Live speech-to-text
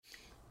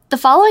The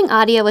following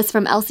audio is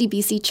from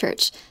LCBC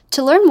Church.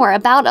 To learn more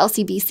about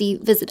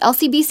LCBC, visit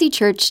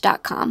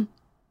lcbcchurch.com.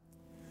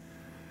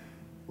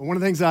 Well, one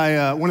of the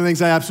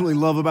things I absolutely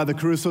love about the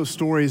Caruso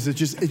story is it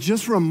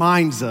just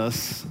reminds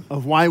us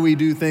of why we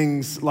do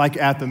things like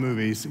At the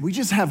Movies. We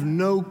just have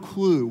no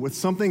clue with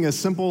something as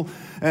simple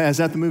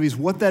as At the Movies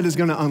what that is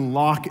going to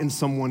unlock in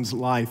someone's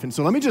life. And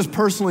so let me just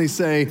personally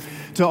say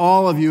to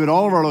all of you at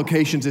all of our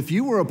locations, if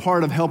you were a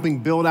part of helping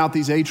build out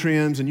these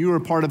atriums and you were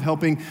a part of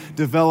helping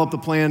develop the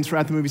plans for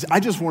At the Movies, I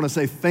just want to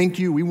say thank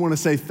you. We want to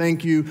say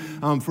thank you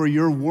for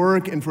your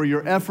work and for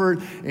your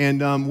effort.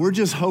 And we're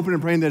just hoping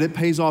and praying that it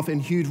pays off in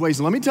huge ways.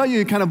 And let me tell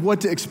you kind of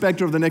what to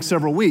expect over the next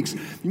several weeks.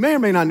 You may or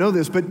may not know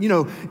this, but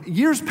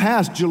years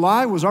past,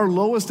 July was our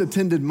lowest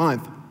attended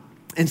month.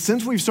 And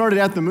since we've started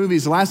At the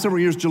Movies the last several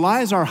years,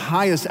 July is our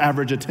highest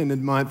average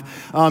attended month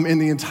in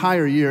the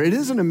entire year. It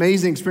is an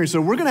amazing experience.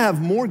 So we're going to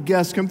have more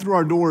guests come through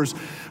our doors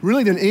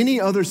really than any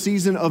other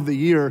season of the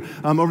year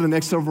over the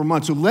next several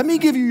months. So let me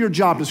give you your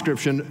job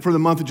description for the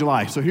month of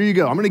July. So here you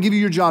go. I'm going to give you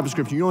your job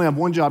description. You only have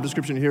one job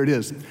description. Here it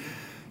is.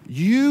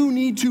 You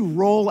need to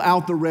roll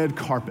out the red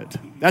carpet.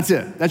 That's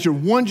it. That's your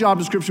one job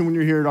description when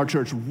you're here at our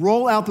church.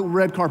 Roll out the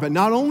red carpet,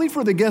 not only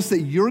for the guests that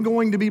you're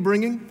going to be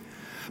bringing,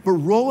 but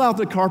roll out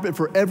the carpet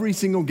for every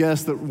single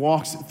guest that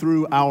walks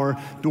through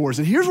our doors.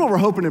 And here's what we're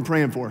hoping and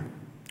praying for.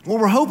 What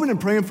we're hoping and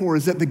praying for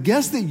is that the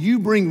guests that you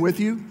bring with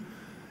you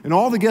and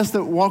all the guests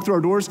that walk through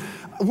our doors,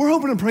 we're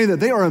hoping and praying that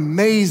they are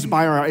amazed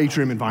by our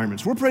atrium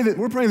environments. We're praying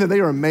that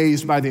they are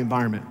amazed by the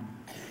environment.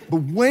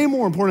 But way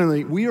more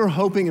importantly, we are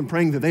hoping and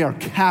praying that they are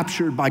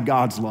captured by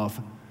God's love.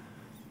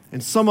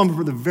 And some of them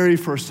for the very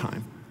first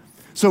time.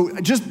 So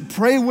just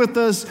pray with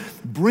us,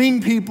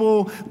 bring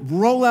people,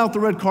 roll out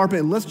the red carpet,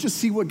 and let's just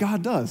see what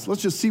God does.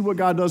 Let's just see what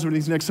God does over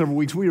these next several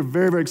weeks. We are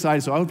very, very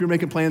excited. So I hope you're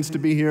making plans to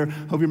be here.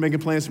 Hope you're making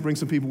plans to bring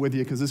some people with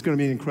you because it's going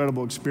to be an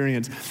incredible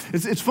experience.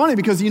 It's funny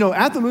because,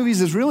 At the Movies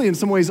is really in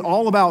some ways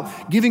all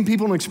about giving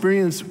people an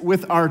experience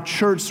with our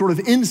church sort of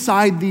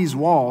inside these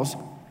walls.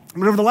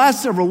 But over the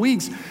last several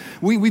weeks,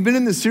 we've been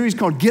in this series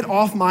called Get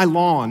Off My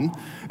Lawn,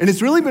 and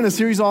it's really been a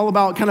series all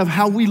about kind of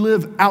how we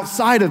live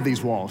outside of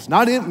these walls.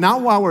 Not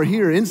while we're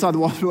here inside the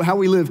walls, but how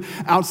we live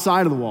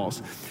outside of the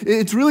walls.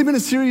 It's really been a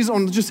series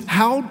on just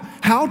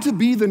how to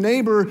be the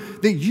neighbor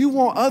that you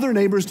want other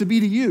neighbors to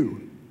be to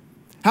you.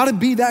 How to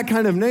be that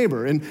kind of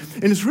neighbor. And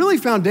it's really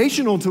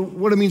foundational to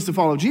what it means to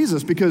follow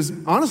Jesus because,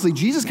 honestly,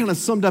 Jesus kind of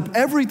summed up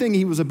everything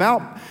he was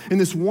about in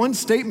this one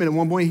statement at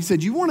one point. He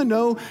said, you want to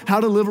know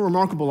how to live a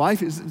remarkable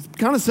life? It's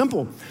kind of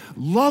simple.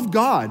 Love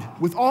God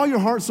with all your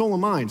heart, soul,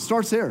 and mind.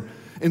 Starts there.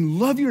 And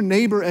love your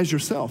neighbor as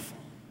yourself.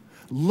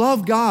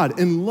 Love God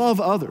and love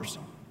others.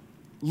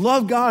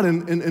 Love God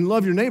and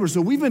love your neighbor.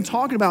 So we've been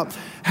talking about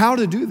how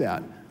to do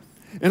that.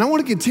 And I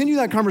want to continue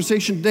that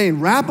conversation today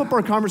and wrap up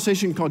our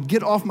conversation called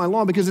Get Off My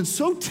Lawn because it's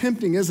so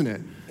tempting, isn't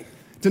it?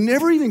 To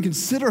never even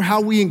consider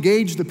how we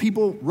engage the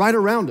people right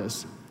around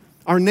us,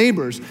 our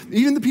neighbors,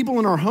 even the people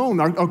in our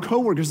home, our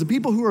coworkers, the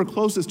people who are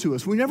closest to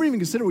us. We never even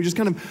consider, we just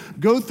kind of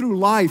go through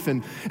life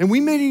and we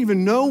may not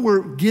even know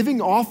we're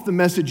giving off the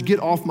message, get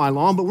off my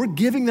lawn, but we're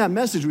giving that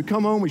message. We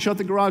come home, we shut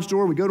the garage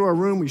door, we go to our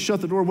room, we shut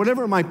the door,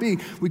 whatever it might be,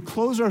 we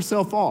close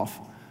ourselves off.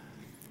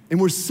 And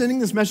we're sending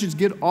this message,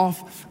 get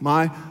off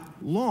my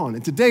lawn.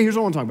 And today, here's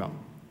what I want to talk about.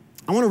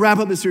 I want to wrap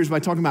up this series by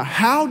talking about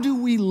how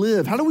do we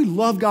live? How do we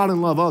love God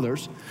and love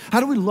others? How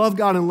do we love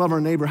God and love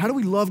our neighbor? How do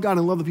we love God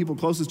and love the people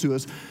closest to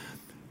us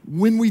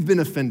when we've been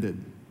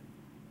offended?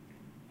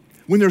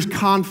 When there's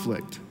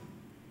conflict?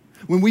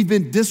 When we've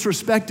been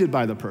disrespected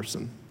by the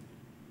person?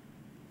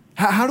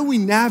 How do we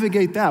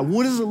navigate that?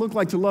 What does it look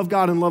like to love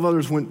God and love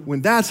others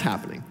when that's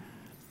happening?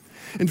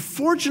 And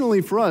fortunately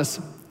for us,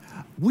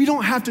 we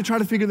don't have to try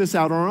to figure this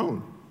out on our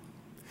own.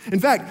 In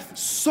fact,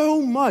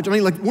 so much,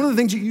 one of the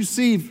things that you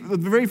see, the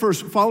very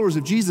first followers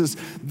of Jesus,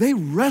 they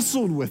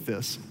wrestled with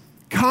this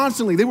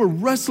constantly. They were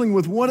wrestling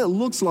with what it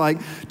looks like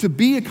to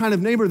be a kind of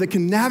neighbor that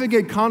can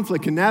navigate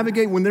conflict, can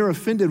navigate when they're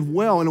offended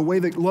well in a way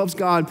that loves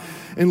God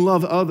and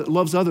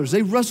loves others.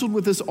 They wrestled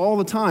with this all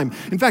the time.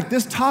 In fact,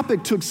 this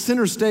topic took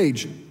center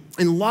stage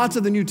in lots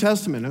of the New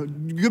Testament,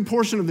 a good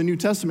portion of the New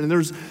Testament. And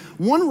there's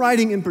one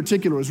writing in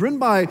particular. It was written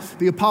by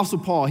the Apostle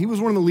Paul. He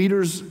was one of the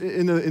leaders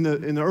in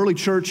the early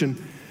church,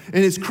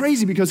 and it's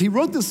crazy because he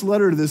wrote this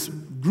letter to this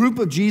group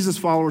of Jesus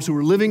followers who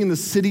were living in the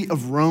city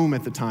of Rome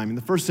at the time, in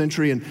the first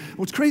century. And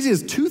what's crazy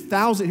is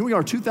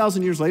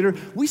 2,000 years later,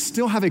 we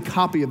still have a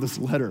copy of this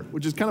letter,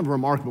 which is kind of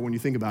remarkable when you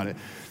think about it.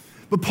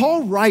 But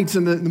Paul writes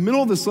in the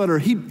middle of this letter,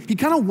 he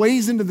kind of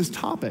weighs into this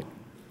topic.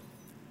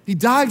 He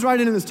dives right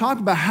into this talk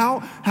about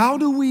how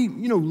do we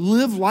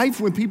live life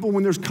with people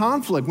when there's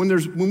conflict,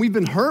 when we've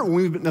been hurt, when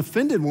we've been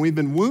offended, when we've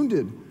been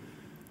wounded,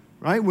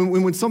 right?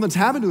 When something's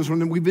happened to us,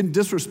 when we've been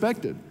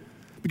disrespected.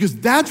 Because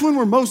that's when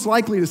we're most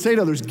likely to say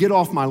to others, get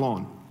off my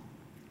lawn.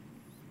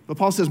 But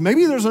Paul says,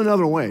 maybe there's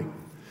another way.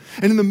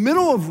 And in the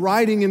middle of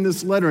writing in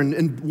this letter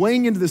and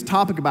weighing into this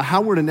topic about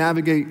how we're to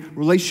navigate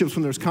relationships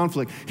when there's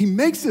conflict, he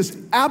makes this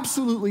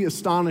absolutely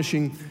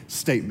astonishing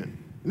statement.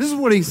 And this is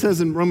what he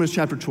says in Romans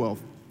chapter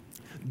 12.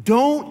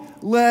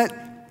 Don't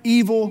let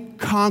evil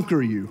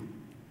conquer you.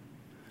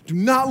 Do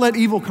not let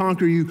evil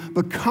conquer you,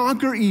 but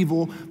conquer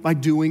evil by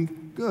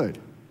doing good.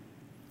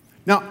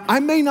 Now, I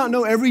may not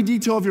know every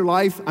detail of your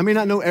life. I may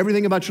not know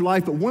everything about your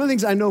life, but one of the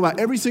things I know about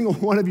every single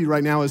one of you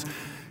right now is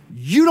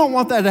you don't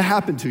want that to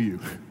happen to you.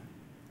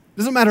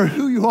 Doesn't matter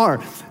who you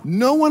are.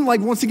 No one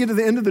wants to get to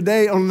the end of the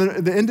day, on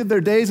the end of their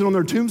days and on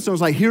their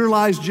tombstones, like, here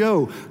lies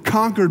Joe,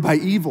 conquered by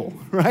evil,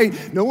 right?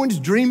 No one's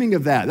dreaming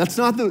of that. That's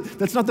not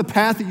the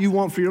path that you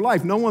want for your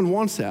life. No one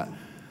wants that.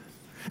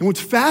 And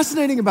what's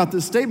fascinating about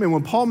this statement,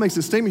 when Paul makes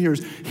this statement here,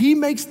 is he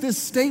makes this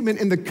statement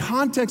in the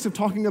context of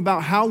talking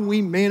about how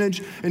we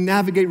manage and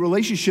navigate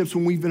relationships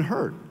when we've been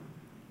hurt,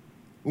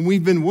 when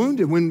we've been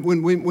wounded,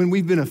 when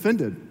we've been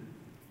offended.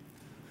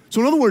 So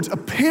in other words,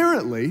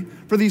 apparently,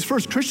 for these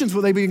first Christians,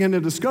 what they begin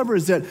to discover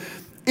is that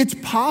it's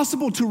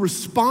possible to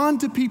respond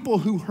to people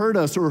who hurt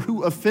us or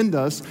who offend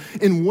us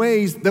in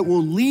ways that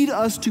will lead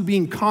us to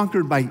being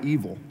conquered by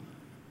evil.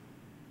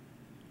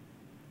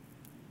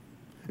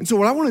 And so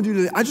what I want to do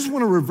today, I just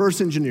want to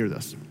reverse engineer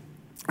this.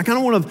 I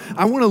want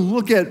to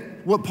look at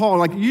what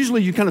Paul,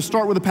 usually you kind of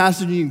start with a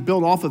passage and you can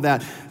build off of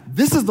that.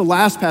 This is the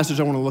last passage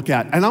I want to look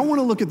at. And I want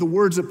to look at the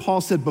words that Paul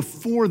said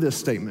before this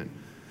statement.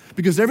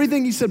 Because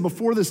everything he said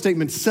before this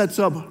statement sets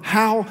up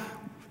how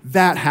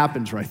that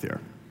happens right there.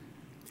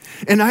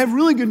 And I have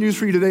really good news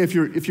for you today. If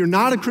you're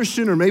not a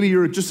Christian, or maybe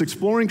you're just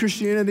exploring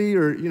Christianity,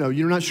 or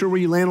you're not sure where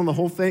you land on the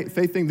whole faith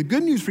thing, the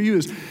good news for you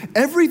is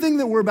everything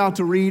that we're about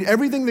to read,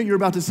 everything that you're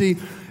about to see,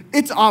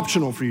 it's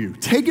optional for you.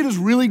 Take it as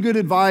really good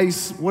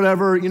advice,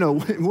 whatever,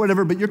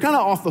 but you're kind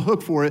of off the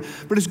hook for it.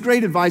 But it's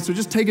great advice, so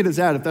just take it as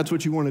that if that's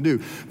what you want to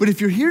do. But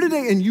if you're here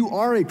today and you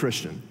are a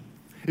Christian,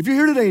 if you're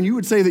here today and you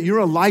would say that you're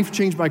a life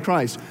changed by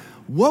Christ,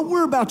 what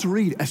we're about to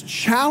read, as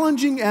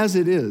challenging as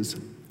it is,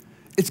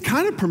 it's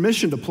kind of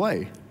permission to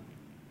play.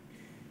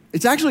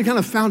 It's actually kind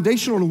of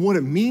foundational to what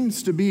it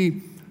means to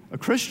be a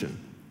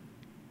Christian.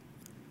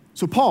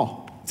 So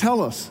Paul,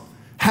 tell us,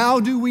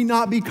 how do we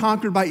not be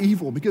conquered by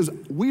evil? Because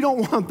we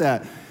don't want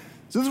that.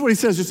 So this is what he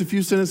says just a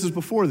few sentences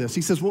before this.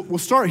 He says, we'll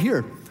start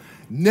here.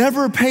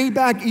 Never pay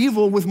back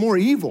evil with more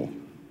evil.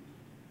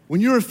 When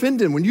you're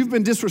offended, when you've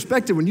been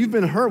disrespected, when you've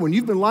been hurt, when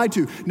you've been lied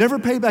to, never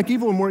pay back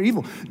evil with more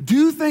evil.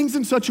 Do things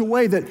in such a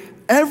way that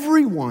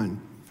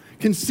everyone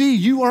can see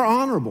you are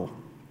honorable.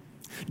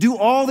 Do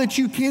all that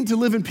you can to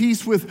live in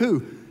peace with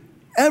who?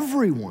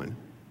 Everyone.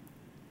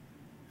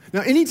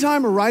 Now,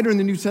 anytime a writer in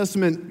the New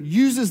Testament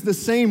uses the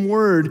same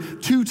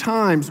word 2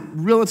 times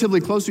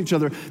relatively close to each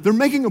other, they're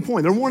making a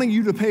point. They're wanting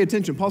you to pay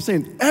attention. Paul's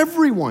saying,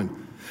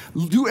 everyone,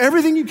 do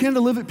everything you can to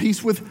live at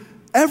peace with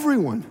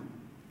everyone,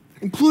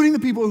 including the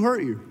people who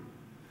hurt you.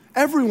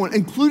 Everyone,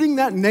 including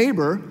that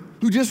neighbor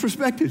who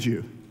disrespected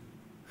you,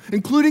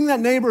 including that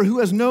neighbor who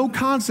has no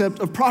concept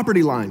of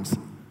property lines,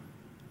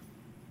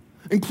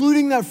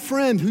 including that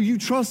friend who you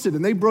trusted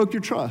and they broke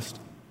your trust,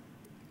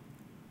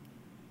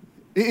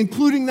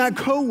 including that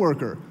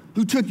coworker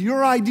who took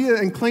your idea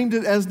and claimed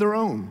it as their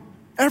own.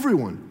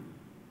 Everyone.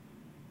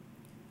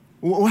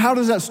 Well, how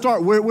does that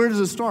start? Where does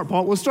it start,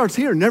 Paul? Well, it starts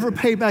here. Never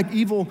pay back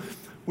evil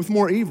with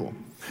more evil.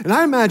 And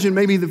I imagine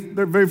maybe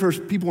the very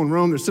first people in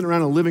Rome, they're sitting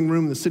around a living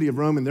room in the city of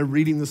Rome and they're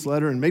reading this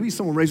letter, and maybe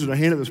someone raises their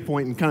hand at this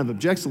point and kind of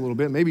objects a little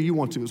bit. Maybe you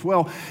want to as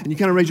well. And you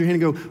kind of raise your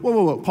hand and go,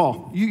 whoa,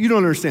 Paul, you don't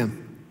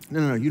understand.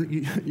 No,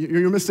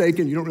 you're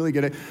mistaken. You don't really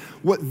get it.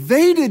 What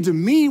they did to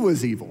me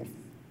was evil.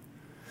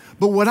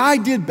 But what I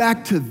did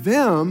back to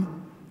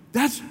them,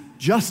 that's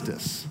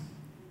justice.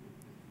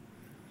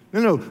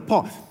 No,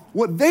 Paul,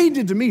 what they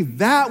did to me,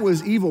 that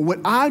was evil. What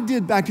I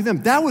did back to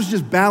them, that was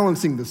just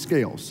balancing the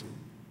scales.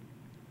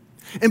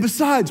 And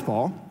besides,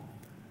 Paul,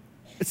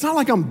 it's not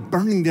like I'm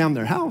burning down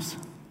their house.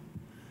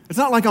 It's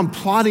not like I'm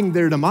plotting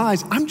their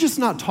demise. I'm just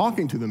not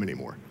talking to them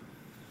anymore.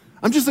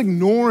 I'm just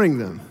ignoring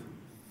them.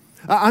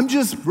 I'm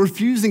just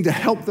refusing to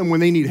help them when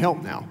they need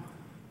help now.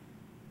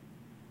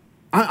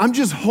 I'm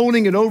just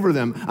holding it over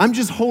them. I'm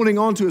just holding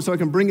on to it so I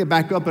can bring it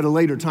back up at a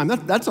later time.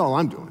 That's all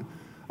I'm doing.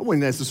 I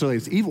wouldn't necessarily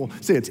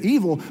say it's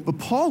evil, but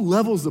Paul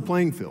levels the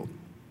playing field.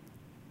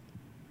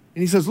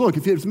 And he says, look,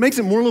 if it makes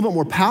it a little bit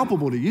more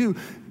palpable to you,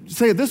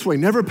 say it this way: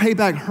 never pay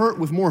back hurt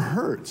with more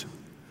hurt.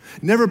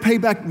 Never pay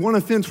back one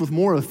offense with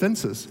more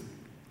offenses.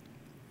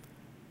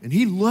 And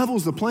he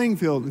levels the playing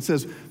field and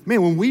says,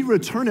 man, when we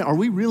return it, are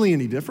we really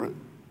any different?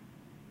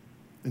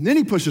 And then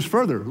he pushes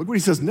further. Look what he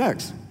says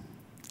next.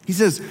 He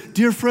says,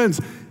 dear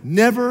friends,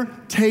 never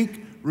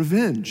take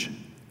revenge.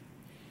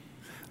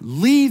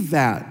 Leave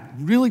that.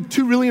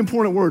 Two really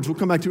important words. We'll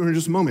come back to it in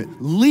just a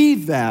moment.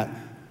 Leave that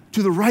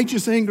to the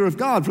righteous anger of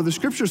God. For the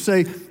scriptures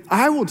say,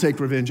 I will take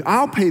revenge.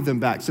 I'll pay them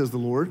back, says the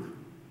Lord.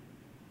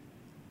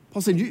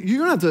 Paul said,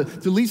 you're going to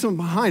have to leave something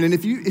behind. And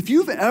if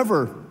you've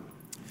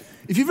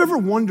ever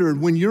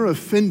wondered when you're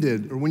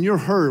offended or when you're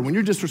hurt, when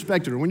you're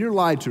disrespected or when you're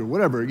lied to or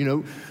whatever,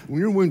 when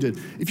you're wounded,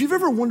 if you've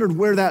ever wondered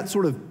where that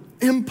sort of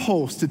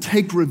impulse to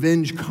take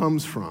revenge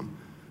comes from,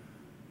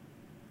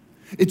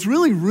 it's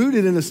really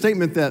rooted in a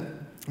statement that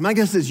My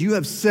guess is you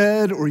have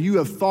said or you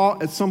have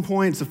thought at some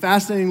point, it's a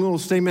fascinating little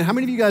statement. How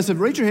many of you guys have,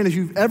 raised your hand if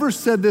you've ever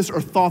said this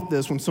or thought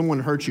this when someone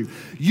hurt you?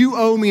 You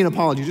owe me an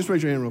apology. Just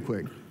raise your hand real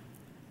quick.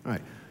 All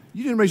right. If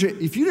you didn't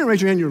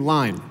raise your hand, you're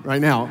lying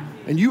right now,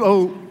 and you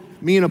owe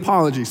me an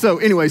apology. So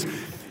anyways,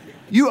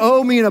 you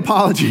owe me an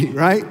apology,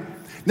 right?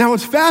 Now,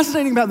 what's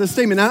fascinating about this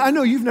statement, now, I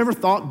know you've never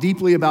thought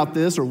deeply about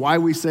this or why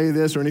we say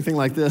this or anything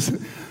like this,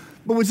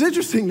 but what's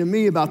interesting to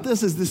me about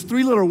this is this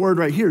three-letter word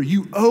right here,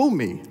 you owe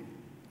me.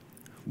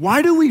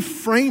 Why do we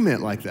frame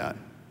it like that?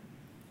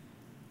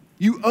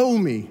 You owe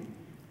me.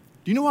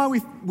 Do you know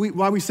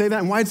why we say that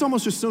and why it's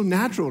almost just so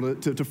natural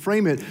to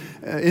frame it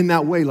in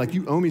that way, like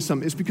you owe me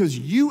something? It's because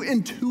you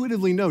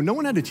intuitively know. No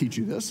one had to teach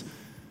you this.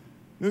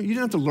 You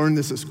didn't have to learn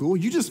this at school.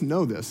 You just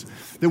know this,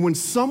 that when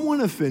someone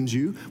offends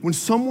you, when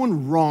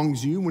someone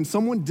wrongs you, when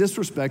someone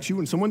disrespects you,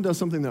 when someone does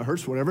something that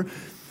hurts, whatever,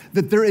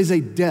 that there is a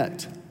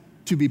debt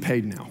to be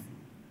paid now.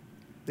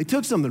 They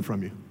took something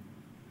from you,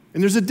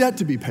 and there's a debt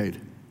to be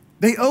paid.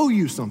 They owe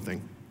you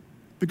something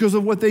because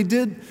of what they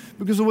did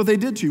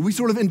to you. We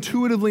sort of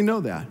intuitively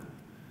know that.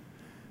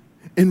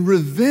 And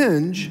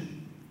revenge,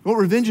 what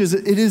revenge is,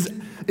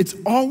 it's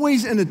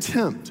always an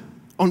attempt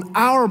on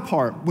our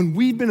part, when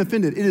we've been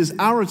offended, it is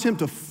our attempt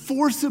to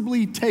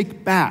forcibly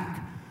take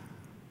back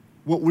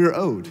what we're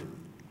owed.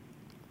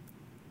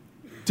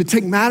 To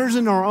take matters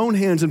in our own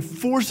hands and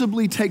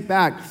forcibly take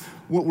back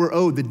what we're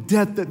owed, the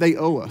debt that they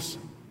owe us,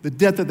 the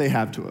debt that they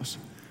have to us.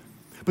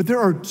 But there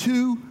are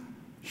two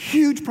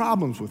huge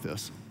problems with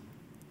this.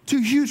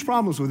 Two huge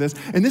problems with this.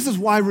 And this is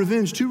why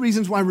two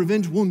reasons why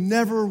revenge will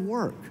never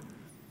work.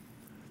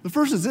 The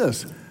first is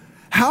this.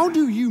 How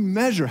do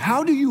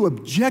you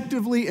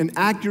objectively and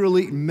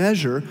accurately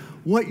measure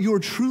what you're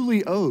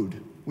truly owed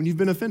when you've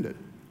been offended?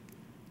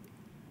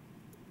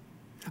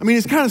 I mean,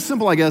 it's kind of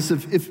simple, I guess.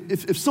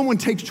 If someone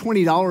takes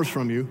 $20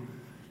 from you,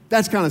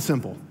 that's kind of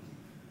simple.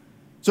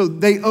 So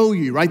they owe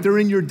you, right? They're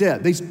in your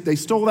debt. They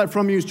stole that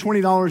from you. It's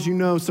 $20, you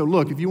know. So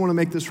look, if you want to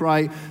make this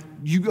right,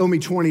 you owe me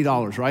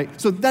 $20,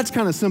 right? So that's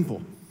kind of simple.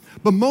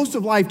 But most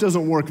of life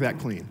doesn't work that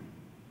clean.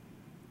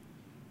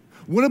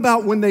 What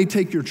about when they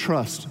take your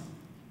trust?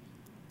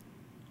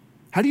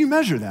 How do you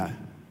measure that?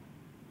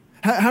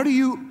 How do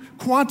you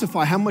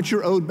quantify how much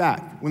you're owed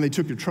back when they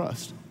took your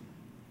trust?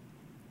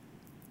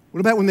 What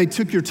about when they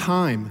took your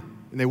time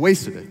and they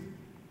wasted it?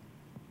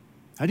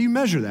 How do you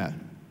measure that?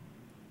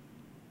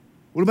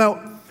 What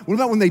about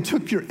when they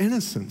took your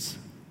innocence?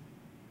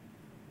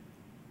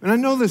 And I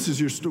know this is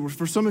your story.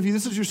 For some of you,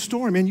 this is your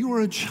story, man. You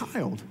were a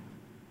child.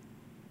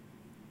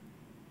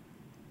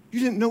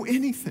 You didn't know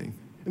anything,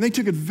 and they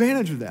took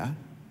advantage of that.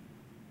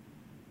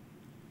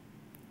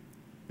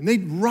 And they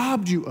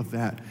robbed you of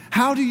that.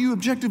 How do you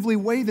objectively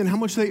weigh then how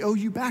much they owe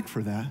you back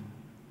for that?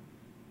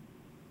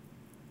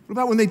 What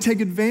about when they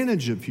take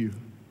advantage of you?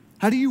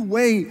 How do you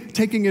weigh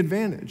taking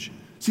advantage?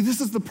 See,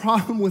 this is the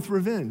problem with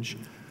revenge.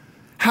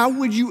 How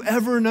would you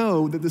ever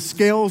know that the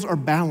scales are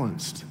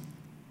balanced?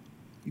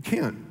 You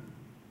can't.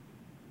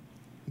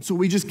 And so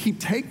we just keep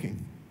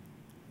taking.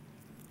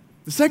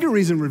 The second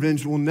reason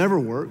revenge will never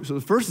work, so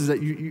the first is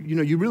that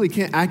you really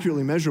can't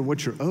accurately measure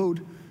what you're owed.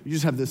 You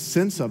just have this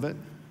sense of it.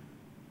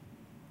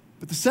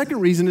 But the second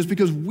reason is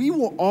because we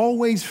will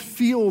always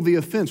feel the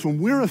offense.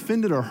 When we're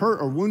offended or hurt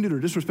or wounded or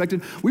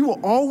disrespected, we will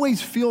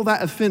always feel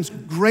that offense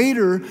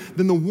greater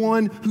than the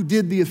one who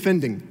did the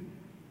offending.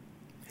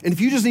 And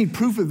if you just need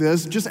proof of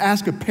this, just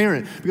ask a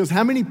parent. Because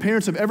how many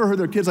parents have ever heard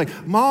their kids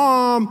like,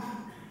 Mom,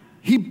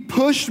 he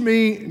pushed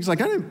me. He's like,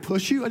 I didn't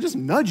push you, I just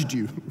nudged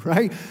you,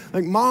 right?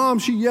 Like, Mom,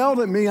 she yelled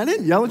at me. I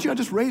didn't yell at you, I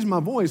just raised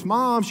my voice.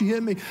 Mom, she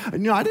hit me.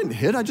 I didn't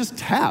hit, I just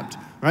tapped.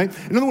 Right?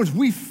 In other words,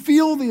 we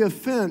feel the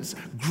offense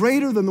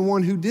greater than the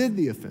one who did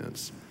the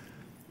offense.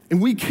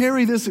 And we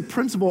carry this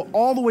principle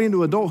all the way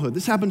into adulthood.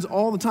 This happens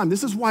all the time.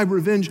 This is why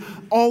revenge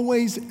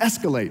always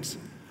escalates.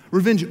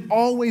 Revenge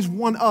always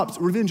one-ups.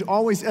 Revenge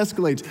always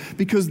escalates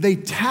because they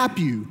tap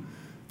you,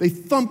 they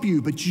thump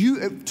you, but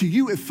to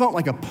you it felt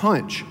like a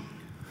punch.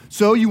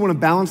 So you want to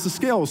balance the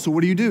scales. So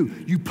what do?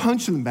 You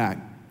punch them back.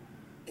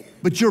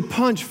 But your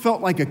punch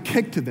felt like a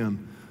kick to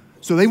them.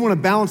 So they want to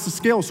balance the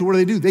scales. So what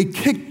do? They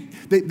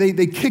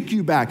kick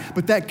you back,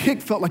 but that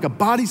kick felt like a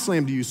body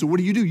slam to you. So what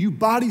do? You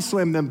body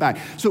slam them back.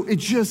 So it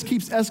just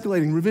keeps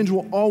escalating. Revenge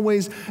will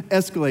always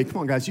escalate.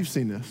 Come on, guys, you've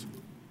seen this.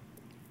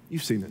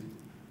 You've seen it.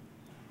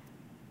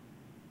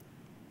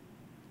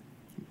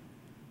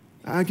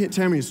 I can't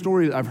tell you how many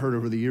stories I've heard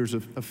over the years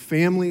of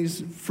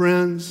families,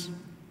 friends,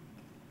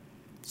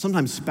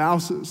 sometimes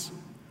spouses,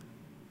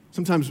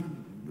 sometimes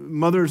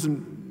mothers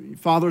and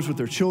fathers with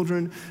their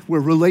children,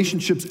 where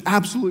relationships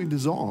absolutely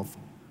dissolve.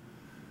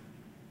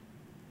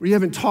 Where you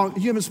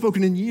haven't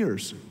spoken in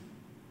years.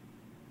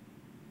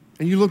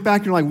 And you look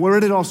back and you're like, where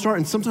did it all start?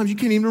 And sometimes you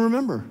can't even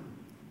remember.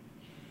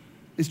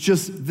 It's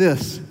just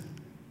this,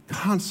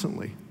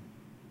 constantly,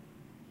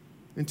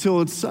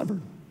 until it's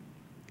severed.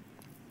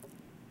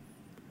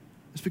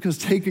 It's because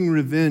taking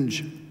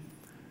revenge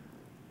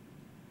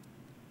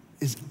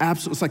is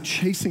absolutely, it's like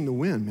chasing the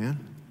wind, man.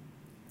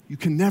 You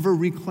can never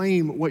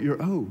reclaim what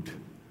you're owed.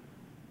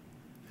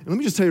 And let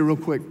me just tell you real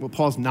quick what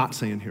Paul's not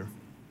saying here.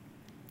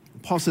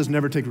 Paul says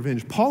never take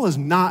revenge. Paul is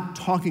not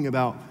talking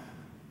about,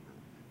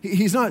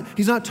 he's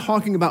not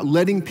talking about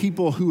letting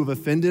people who have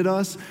offended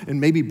us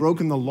and maybe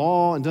broken the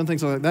law and done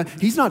things like that.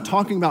 He's not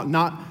talking about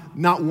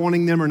not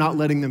wanting them or not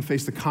letting them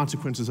face the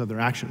consequences of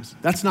their actions.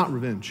 That's not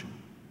revenge.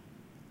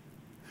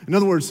 In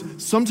other words,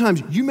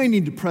 sometimes you may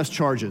need to press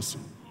charges,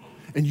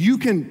 and you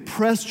can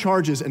press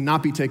charges and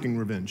not be taking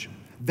revenge.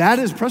 That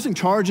is pressing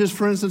charges,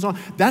 for instance,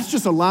 that's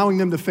just allowing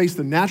them to face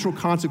the natural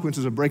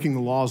consequences of breaking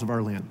the laws of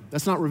our land.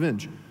 That's not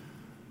revenge.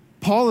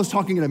 Paul is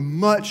talking at a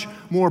much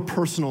more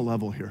personal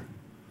level here.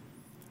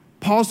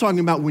 Paul's talking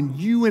about when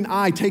you and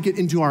I take it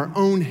into our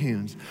own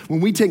hands,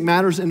 when we take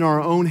matters into our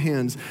own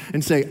hands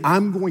and say,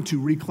 I'm going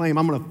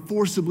to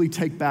forcibly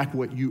take back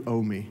what you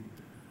owe me.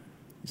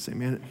 You say,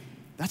 man,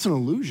 that's an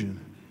illusion.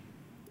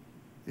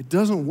 It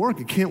doesn't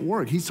work. It can't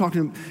work. He's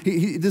talking,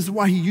 this is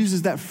why he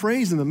uses that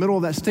phrase in the middle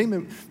of that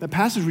statement, that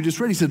passage we just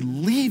read. He said,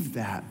 leave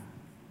that.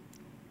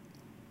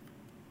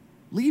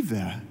 Leave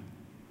that.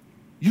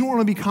 You don't want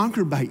to be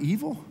conquered by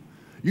evil?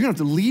 You're going to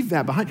have to leave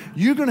that behind.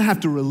 You're going to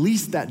have to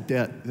release that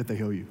debt that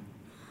they owe you.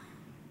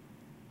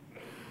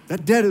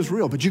 That debt is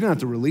real, but you're going to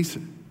have to release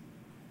it.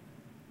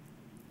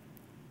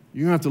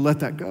 You're going to have to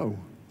let that go.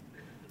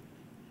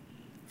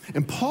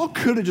 And Paul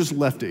could have just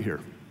left it here.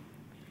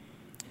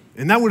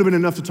 And that would have been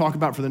enough to talk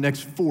about for the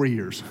next 4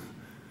 years.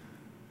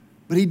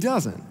 But he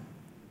doesn't.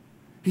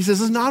 He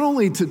says it's not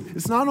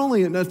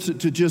only enough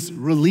to just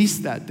release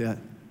that debt.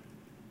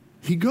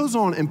 He goes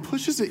on and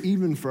pushes it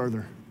even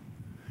further.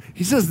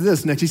 He says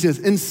this next. He says,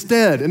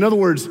 instead, in other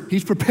words,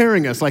 he's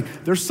preparing us.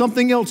 Like, there's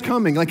something else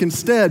coming. Like,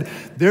 instead,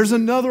 there's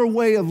another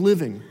way of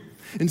living.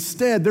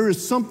 Instead, there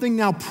is something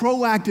now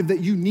proactive that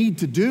you need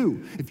to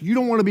do if you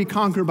don't want to be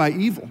conquered by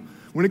evil.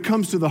 When it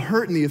comes to the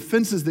hurt and the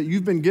offenses that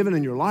you've been given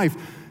in your life,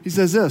 he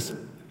says this,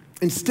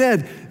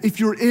 instead, if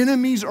your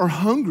enemies are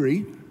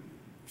hungry,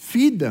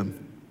 feed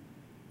them.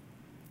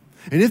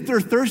 And if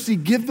they're thirsty,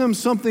 give them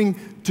something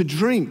to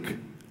drink.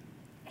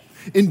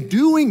 In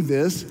doing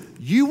this,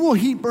 you will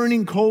heap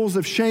burning coals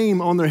of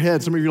shame on their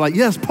heads. Some of you are like,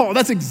 yes, Paul,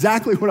 that's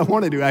exactly what I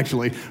want to do,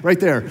 actually, right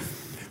there.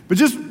 But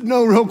just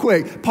know real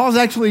quick, Paul's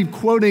actually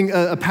quoting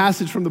a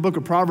passage from the book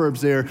of Proverbs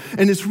there,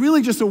 and it's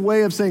really just a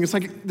way of saying, it's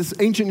like this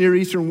ancient Near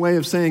Eastern way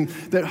of saying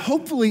that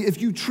hopefully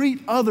if you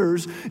treat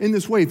others in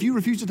this way, if you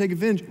refuse to take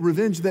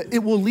revenge, that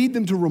it will lead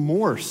them to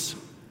remorse.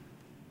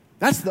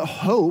 That's the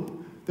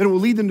hope, that it will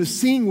lead them to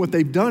seeing what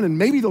they've done, and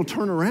maybe they'll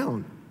turn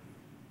around.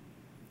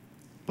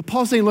 But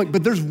Paul's saying, look,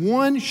 but there's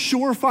one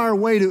surefire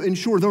way to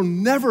ensure they'll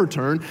never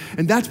turn,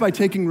 and that's by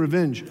taking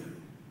revenge.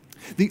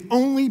 The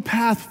only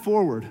path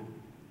forward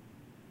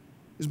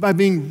is by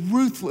being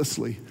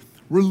ruthlessly,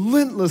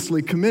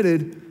 relentlessly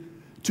committed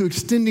to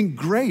extending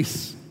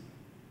grace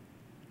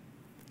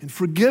and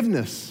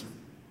forgiveness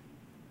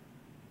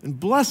and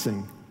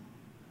blessing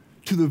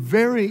to the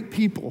very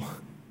people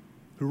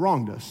who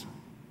wronged us.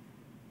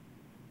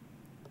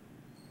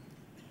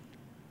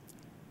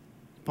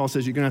 Paul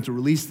says you're going to have to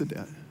release the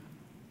debt.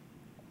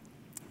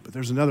 But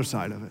there's another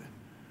side of it.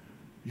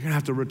 You're going to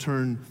have to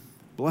return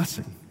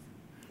blessing.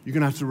 You're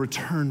going to have to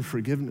return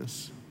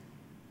forgiveness.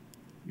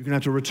 You're going to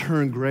have to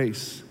return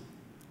grace.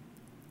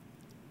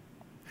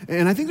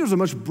 And I think there's a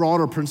much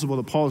broader principle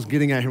that Paul is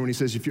getting at here when he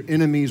says, if your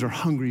enemies are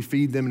hungry,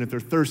 feed them, and if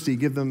they're thirsty,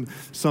 give them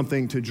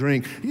something to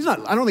drink.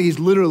 I don't think he's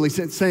literally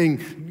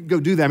saying, go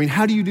do that. I mean,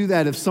 how do you do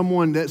that if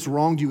someone that's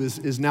wronged you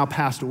is now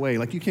passed away?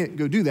 Like, you can't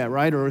go do that,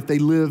 right? Or if they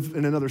live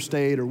in another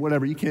state or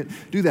whatever, you can't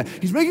do that.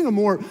 He's making a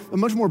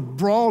much more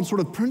broad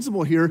sort of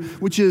principle here,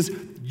 which is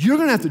you're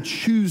going to have to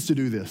choose to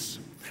do this.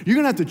 You're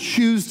going to have to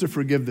choose to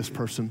forgive this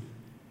person.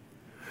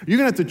 You're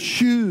going to have to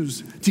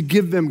choose to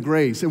give them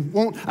grace.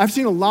 I've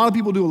seen a lot of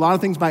people do a lot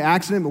of things by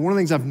accident, but one of the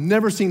things I've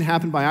never seen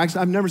happen by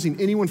accident, I've never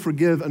seen anyone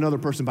forgive another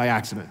person by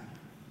accident.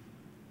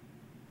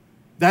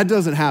 That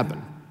doesn't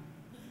happen.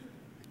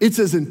 It's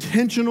as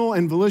intentional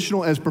and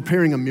volitional as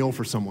preparing a meal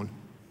for someone.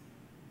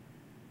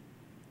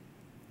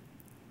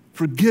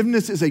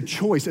 Forgiveness is a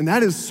choice, and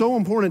that is so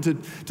important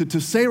to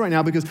say right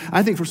now, because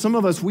I think for some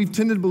of us, we've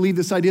tended to believe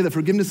this idea that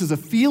forgiveness is a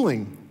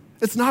feeling.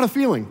 It's not a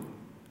feeling.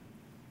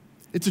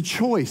 It's a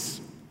choice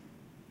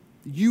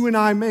you and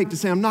I make to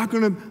say, I'm not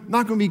going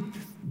to be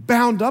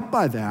bound up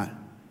by that.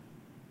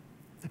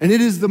 And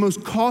it is the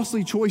most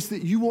costly choice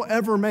that you will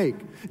ever make.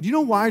 Do you know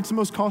why it's the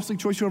most costly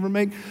choice you'll ever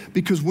make?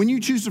 Because when you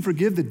choose to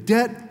forgive, the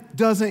debt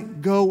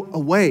doesn't go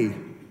away.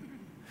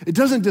 It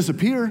doesn't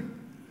disappear.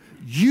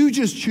 You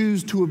just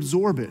choose to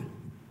absorb it.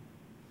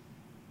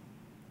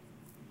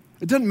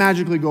 It doesn't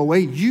magically go away.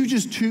 You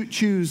just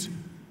choose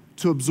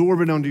to absorb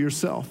it onto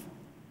yourself.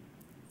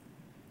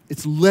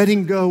 It's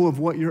letting go of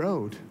what you're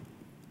owed.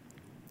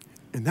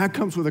 And that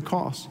comes with a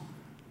cost.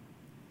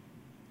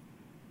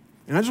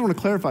 And I just want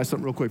to clarify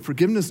something real quick.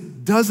 Forgiveness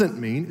does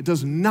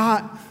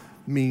not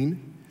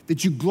mean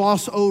that you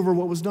gloss over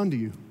what was done to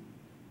you.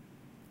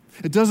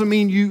 It doesn't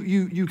mean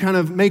you kind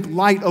of make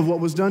light of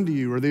what was done to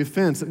you or the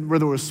offense,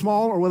 whether it was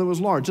small or whether it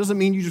was large. It doesn't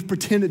mean you just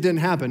pretend it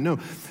didn't happen. No,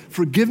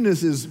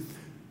 forgiveness is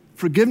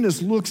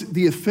Forgiveness looks at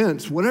the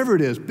offense, whatever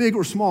it is, big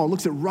or small, it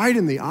looks it right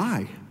in the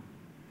eye.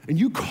 And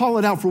you call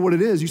it out for what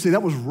it is. You say,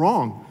 that was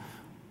wrong.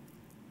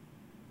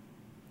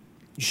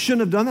 You shouldn't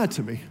have done that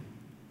to me.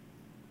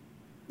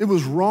 It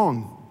was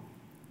wrong.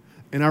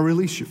 And I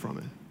release you from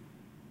it.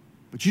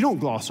 But you don't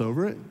gloss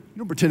over it. You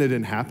don't pretend it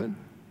didn't happen.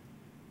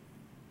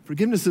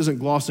 Forgiveness isn't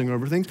glossing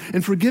over things.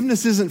 And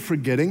forgiveness isn't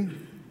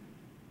forgetting.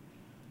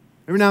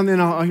 Every now and then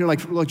I'll hear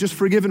like just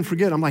forgive and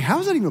forget. I'm like, how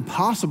is that even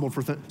possible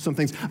for some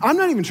things? I'm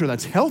not even sure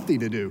that's healthy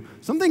to do.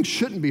 Some things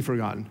shouldn't be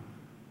forgotten.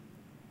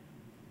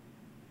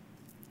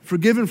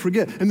 Forgive and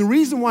forget. And the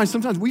reason why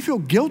sometimes we feel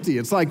guilty,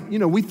 it's like,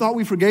 we thought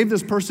we forgave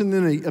this person,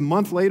 then a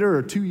month later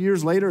or 2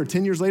 years later or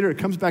 10 years later, it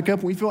comes back up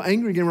and we feel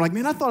angry again. We're like,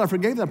 man, I thought I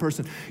forgave that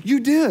person.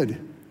 You did.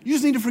 You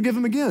just need to forgive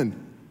them again.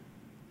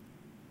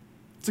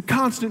 It's a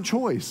constant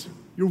choice.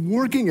 You're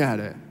working at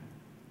it.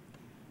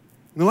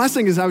 And the last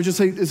thing is I would just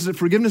say is that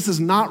forgiveness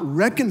is not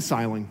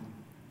reconciling.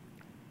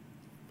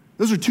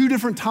 Those are two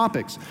different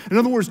topics. In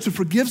other words, to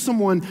forgive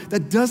someone,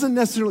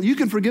 you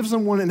can forgive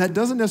someone and that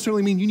doesn't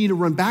necessarily mean you need to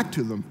run back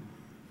to them.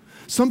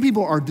 Some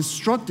people are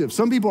destructive.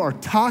 Some people are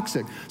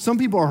toxic. Some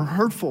people are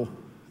hurtful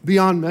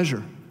beyond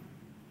measure.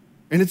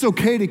 And it's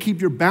okay to keep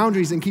your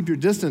boundaries and keep your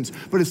distance,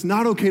 but it's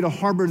not okay to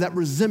harbor that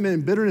resentment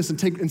and bitterness and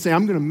say,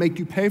 I'm going to make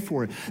you pay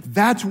for it.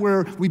 That's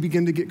where we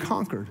begin to get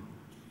conquered.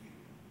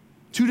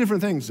 Two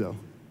different things, though.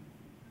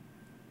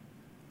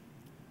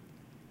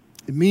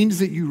 It means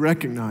that you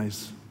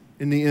recognize,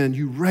 in the end,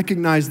 you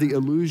recognize the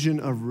illusion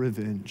of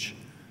revenge,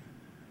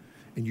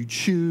 and you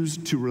choose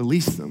to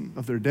release them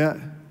of their debt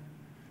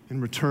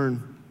and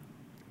return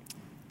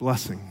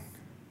blessing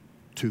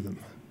to them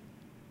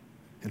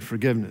and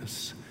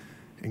forgiveness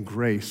and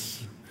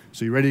grace.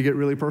 So you ready to get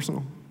really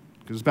personal?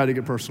 Because it's about to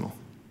get personal,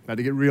 about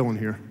to get real in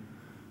here.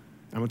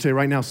 I'm going to tell you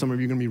right now, some of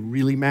you are going to be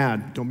really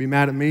mad. Don't be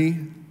mad at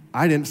me.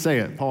 I didn't say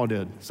it. Paul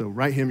did. So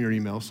write him your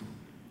emails.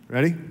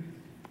 Ready?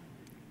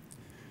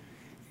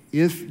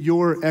 If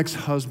your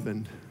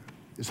ex-husband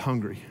is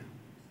hungry,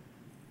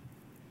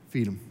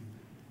 feed him.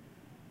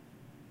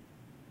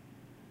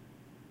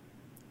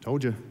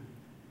 Told you.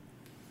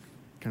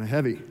 Kind of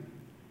heavy.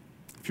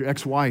 If your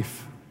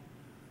ex-wife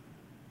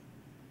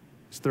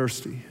is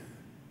thirsty,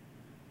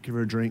 give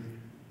her a drink.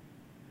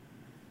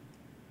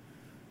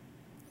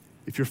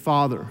 If your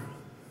father,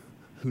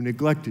 who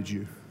neglected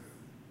you,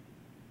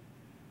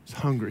 is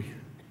hungry,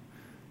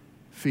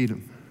 feed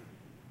him.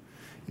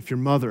 If your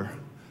mother,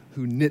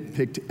 who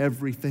nitpicked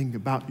everything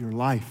about your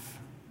life,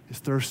 is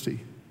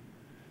thirsty,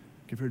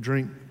 give her a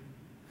drink.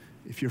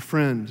 If your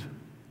friend,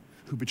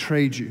 who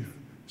betrayed you,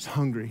 is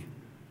hungry,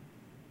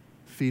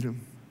 feed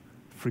him,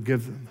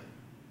 forgive them.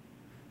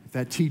 If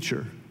that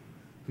teacher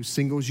who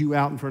singles you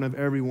out in front of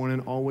everyone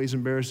and always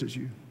embarrasses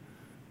you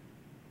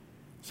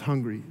is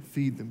hungry,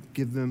 feed them,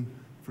 give them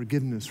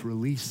forgiveness,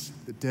 release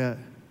the debt,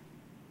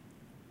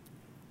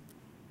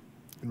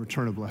 and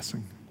return a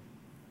blessing.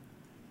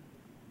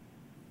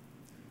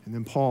 And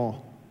then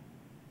Paul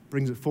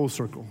brings it full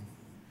circle,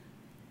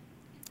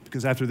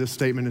 because after this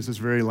statement is this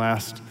very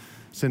last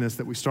sentence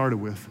that we started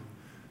with.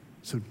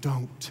 So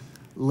don't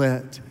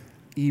let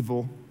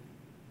evil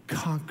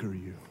conquer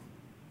you,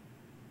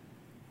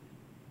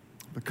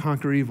 but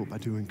conquer evil by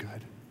doing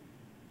good.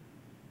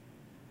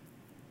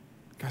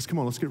 Guys, come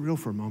on, let's get real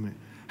for a moment.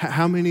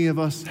 How many of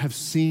us have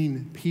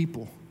seen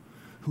people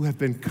who have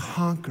been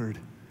conquered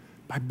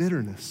by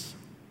bitterness?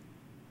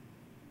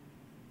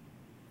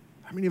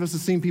 How many of us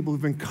have seen people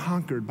who've been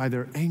conquered by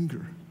their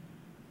anger,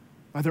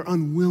 by their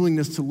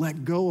unwillingness to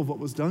let go of what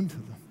was done to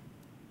them?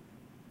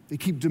 They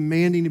keep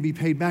demanding to be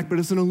paid back, but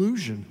it's an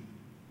illusion.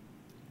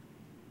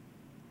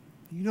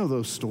 You know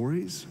those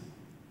stories.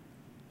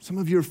 Some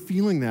of you are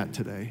feeling that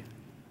today.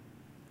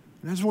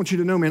 And I just want you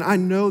to know, man, I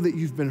know that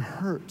you've been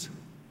hurt.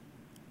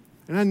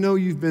 And I know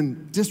you've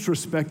been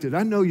disrespected.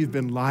 I know you've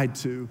been lied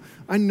to.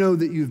 I know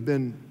that you've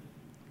been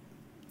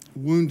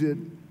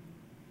wounded.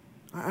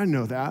 I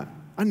know that.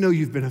 I know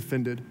you've been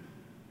offended.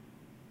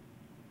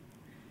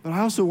 But I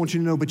also want you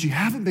to know, but you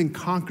haven't been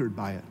conquered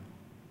by it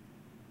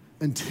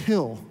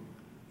until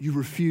you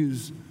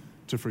refuse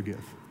to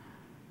forgive.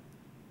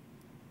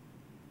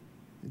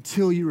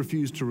 Until you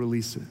refuse to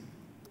release it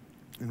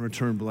and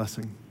return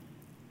blessing.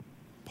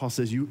 Paul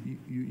says, you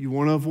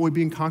want to avoid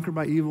being conquered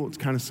by evil? It's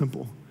kind of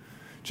simple.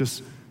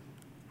 Just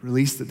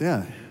release the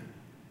debt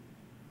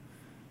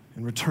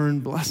and return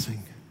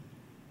blessing,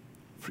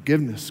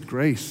 forgiveness,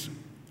 grace.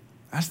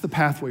 That's the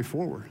pathway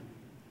forward.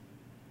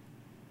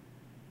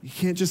 You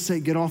can't just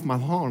say, get off my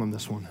lawn on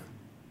this one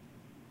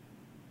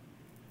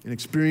and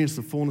experience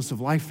the fullness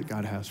of life that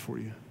God has for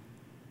you.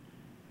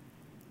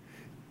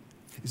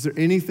 Is there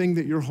anything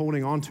that you're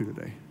holding on to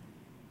today?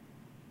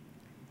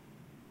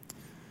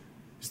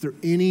 Is there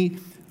any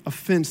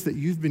offense that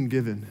you've been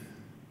given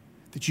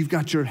that you've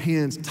got your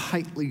hands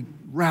tightly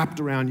wrapped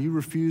around? You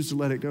refuse to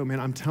let it go. Man,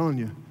 I'm telling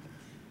you,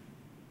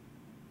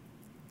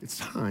 it's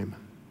time.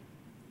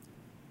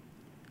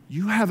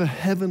 You have a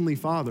heavenly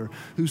Father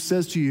who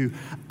says to you,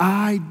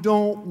 I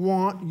don't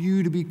want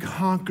you to be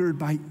conquered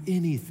by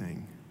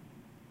anything.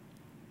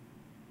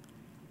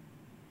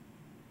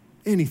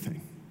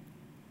 anything,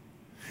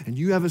 and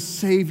you have a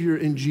Savior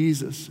in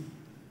Jesus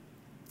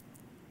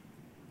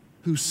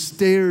who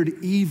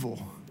stared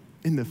evil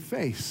in the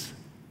face,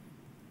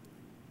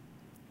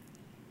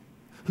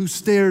 who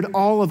stared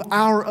all of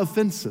our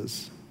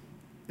offenses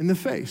in the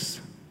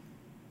face,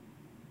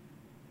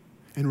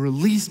 and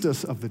released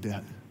us of the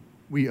debt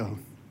we owed,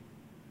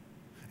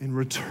 and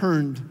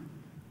returned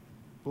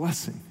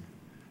blessing,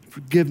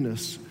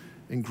 forgiveness,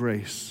 and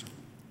grace.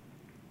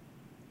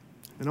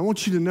 And I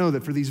want you to know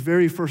that for these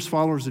very first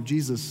followers of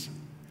Jesus,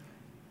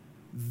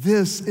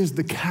 this is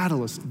the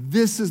catalyst.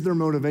 This is their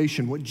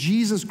motivation. What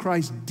Jesus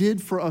Christ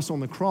did for us on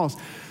the cross,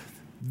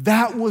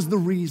 that was the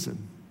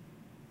reason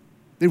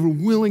they were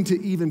willing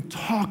to even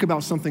talk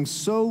about something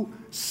so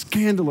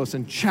scandalous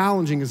and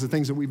challenging as the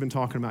things that we've been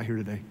talking about here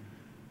today.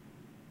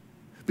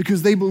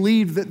 Because they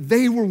believed that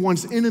they were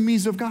once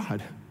enemies of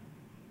God,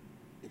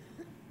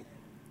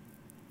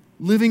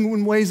 living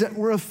in ways that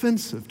were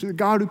offensive to the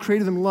God who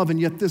created them in love, and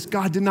yet this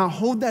God did not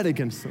hold that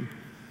against them.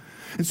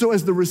 And so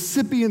as the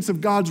recipients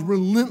of God's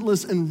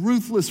relentless and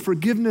ruthless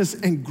forgiveness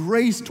and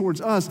grace towards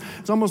us,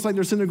 it's almost like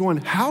they're sitting there going,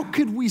 how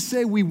could we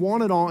say we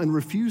want it all and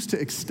refuse to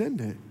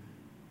extend it?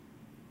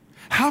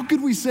 How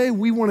could we say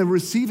we want to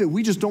receive it,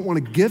 we just don't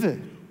want to give it?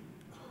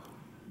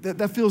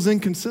 That feels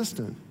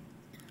inconsistent.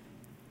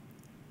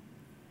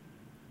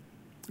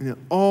 And it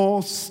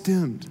all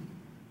stemmed,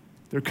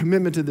 their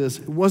commitment to this.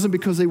 It wasn't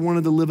because they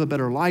wanted to live a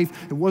better life.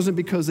 It wasn't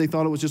because they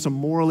thought it was just a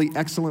morally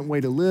excellent way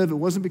to live. It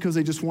wasn't because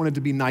they just wanted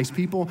to be nice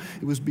people.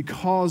 It was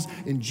because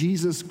in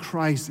Jesus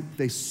Christ,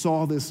 they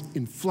saw this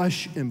in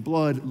flesh and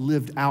blood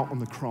lived out on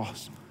the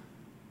cross.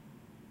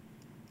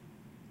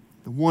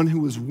 The one who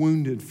was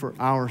wounded for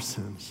our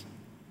sins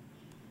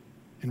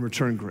and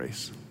returned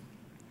grace.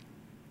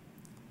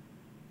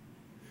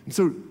 And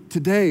so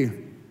today,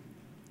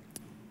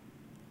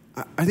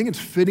 I think it's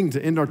fitting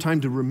to end our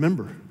time to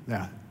remember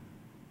that.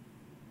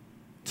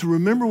 To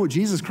remember what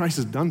Jesus Christ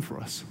has done for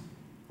us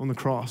on the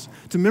cross.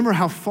 To remember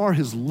how far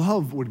his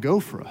love would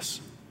go for us.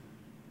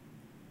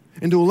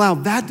 And to allow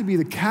that to be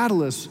the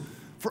catalyst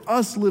for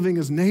us living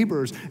as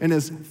neighbors and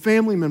as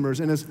family members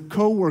and as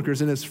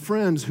co-workers and as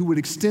friends who would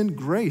extend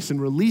grace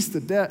and release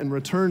the debt and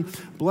return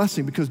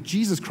blessing because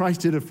Jesus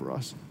Christ did it for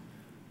us.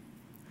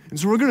 And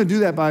so we're going to do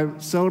that by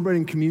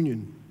celebrating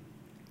communion.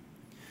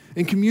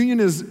 And communion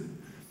is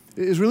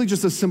really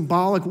just a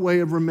symbolic way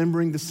of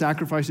remembering the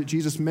sacrifice that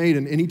Jesus made.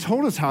 And he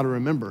told us how to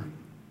remember.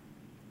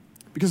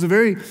 Because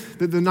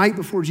the night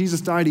before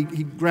Jesus died,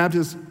 he grabbed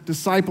his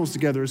disciples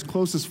together, his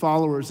closest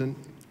followers, and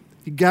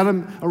he got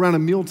them around a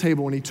meal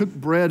table, and he took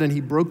bread, and he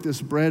broke this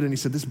bread, and he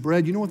said, this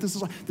bread, you know what this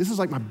is like? This is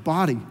like my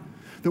body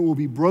that will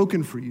be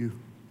broken for you,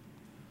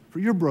 for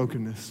your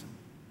brokenness.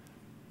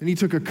 And he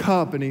took a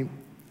cup, and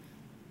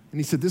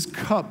he said, this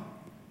cup,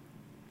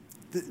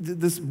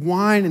 this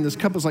wine in this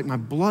cup is like my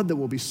blood that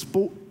will be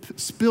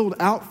spilled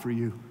out for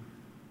you.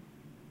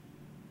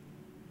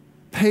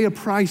 Pay a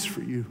price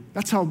for you.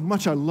 That's how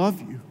much I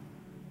love you. And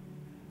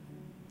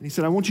he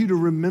said, I want you to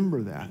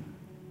remember that.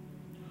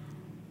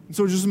 And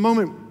so just a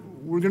moment,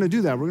 we're going to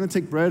do that. We're going to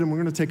take bread and we're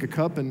going to take a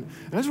cup. And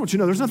I just want you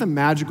to know there's nothing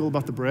magical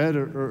about the bread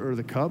or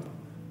the cup.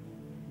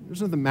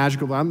 There's nothing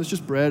magical about them. It's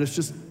just bread. It's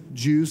just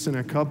juice in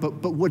a cup. But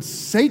what's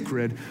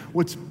sacred,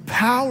 what's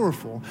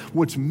powerful,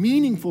 what's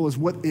meaningful is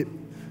what it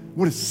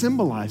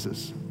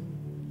symbolizes,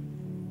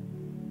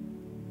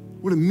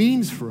 what it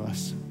means for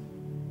us.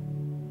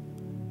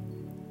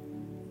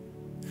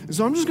 And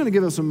so I'm just going to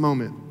give us a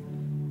moment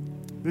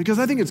because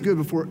I think it's good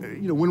before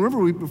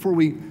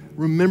we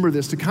remember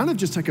this to kind of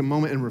just take a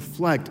moment and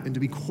reflect and to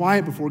be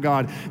quiet before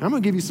God. And I'm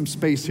going to give you some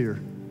space here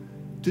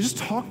to just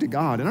talk to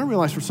God. And I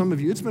realize for some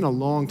of you, it's been a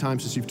long time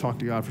since you've talked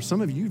to God. For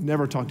some of you, you've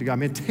never talked to God.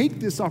 Man, take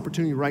this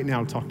opportunity right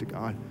now to talk to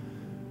God.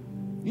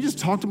 You just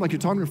talk to him like you're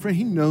talking to a friend.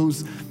 He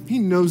knows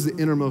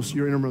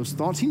your innermost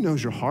thoughts. He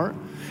knows your heart.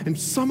 And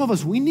some of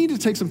us, we need to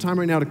take some time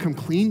right now to come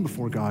clean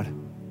before God.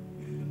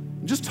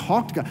 And just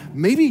talk to God.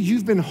 Maybe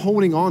you've been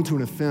holding on to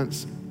an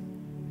offense.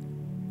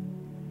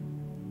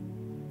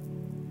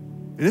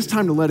 And it's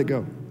time to let it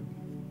go.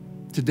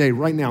 Today,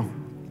 right now.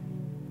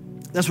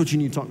 That's what you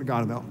need to talk to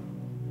God about.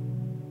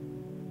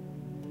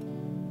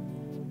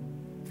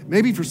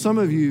 Maybe for some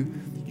of you,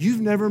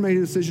 you've never made a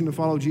decision to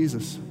follow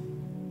Jesus.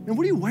 And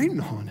what are you waiting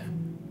on?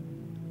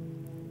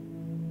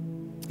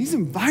 He's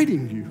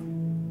inviting you.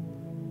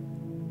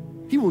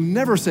 He will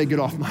never say, get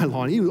off my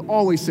lawn. He will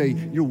always say,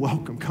 you're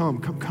welcome.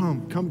 Come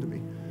to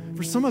me.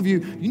 For some of you,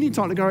 you need to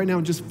talk to God right now.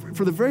 And just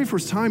for the very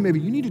first time, maybe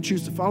you need to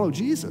choose to follow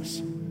Jesus.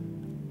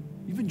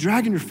 You've been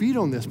dragging your feet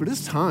on this, but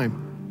it's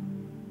time.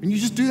 And you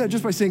just do that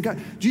just by saying, God,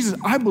 Jesus,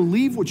 I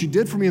believe what you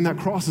did for me on that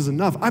cross is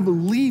enough. I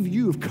believe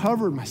you have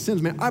covered my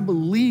sins, man. I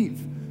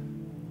believe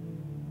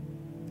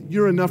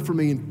you're enough for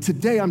me. And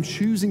today I'm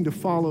choosing to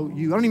follow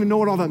you. I don't even know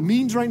what all that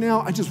means right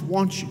now. I just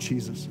want you,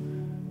 Jesus.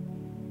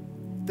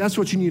 That's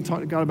what you need to talk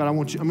to God about. I'm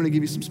going to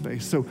give you some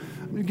space. So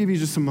I'm going to give you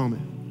just a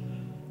moment.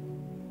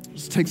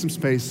 Just take some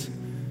space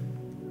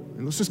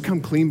and let's just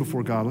come clean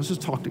before God. Let's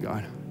just talk to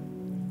God.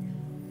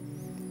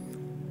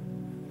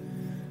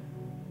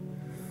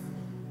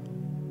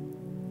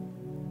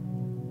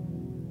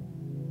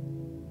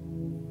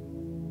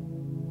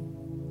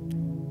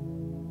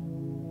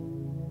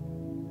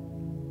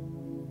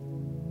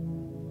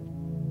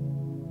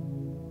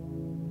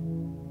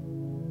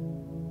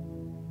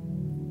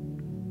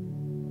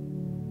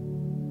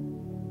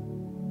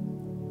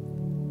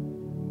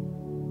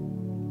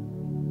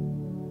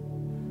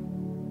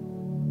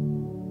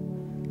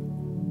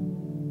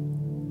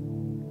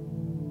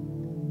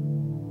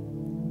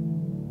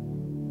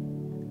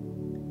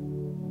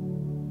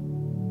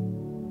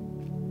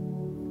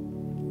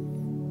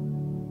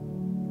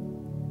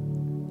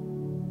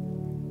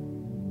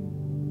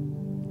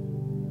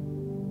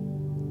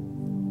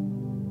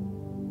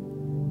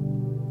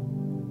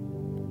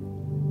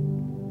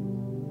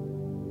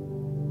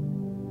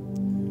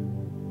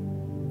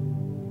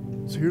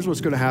 So here's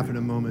what's going to happen in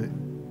a moment.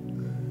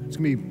 It's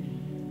going to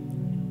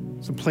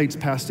be some plates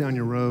passed down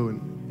your row,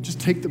 and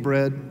just take the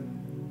bread,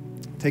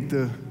 take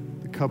the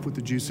cup with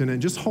the juice in it,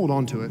 and just hold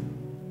on to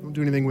it. Don't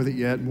do anything with it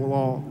yet, and we'll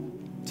all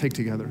take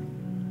together.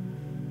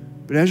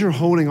 But as you're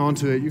holding on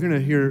to it, you're going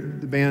to hear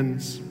the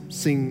bands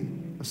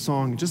sing a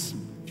song. Just,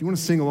 if you want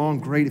to sing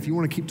along, great. If you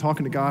want to keep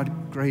talking to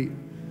God, great.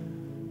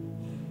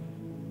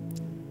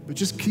 But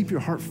just keep your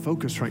heart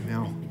focused right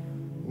now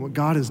on what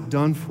God has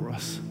done for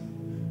us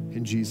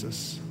in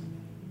Jesus.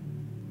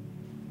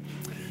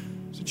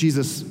 So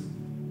Jesus,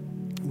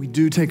 we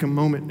do take a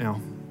moment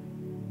now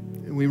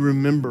and we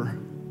remember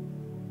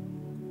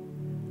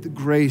the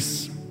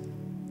grace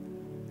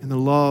and the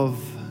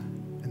love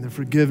and the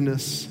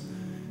forgiveness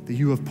that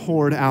you have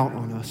poured out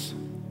on us.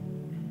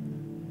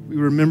 We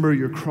remember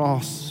your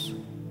cross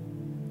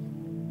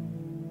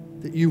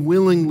that you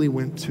willingly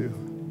went to,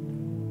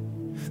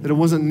 that it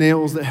wasn't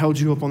nails that held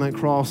you up on that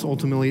cross.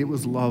 Ultimately, it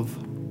was love.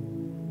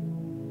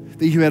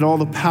 That you had all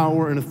the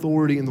power and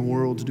authority in the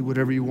world to do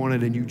whatever you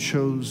wanted, and you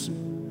chose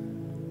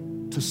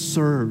to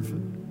serve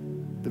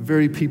the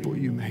very people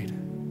you made.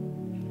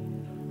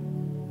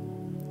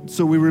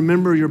 So we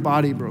remember your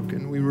body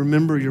broken. We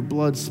remember your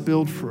blood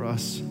spilled for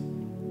us.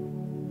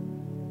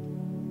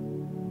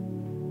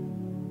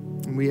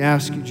 And we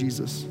ask you,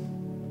 Jesus,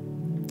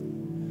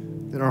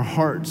 that our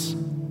hearts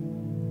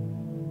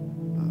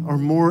are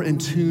more in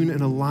tune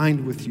and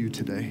aligned with you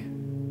today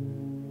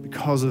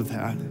because of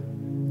that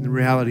and the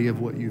reality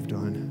of what you've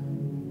done.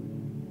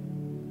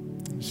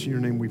 It's in your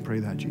name we pray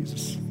that,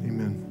 Jesus.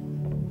 Amen.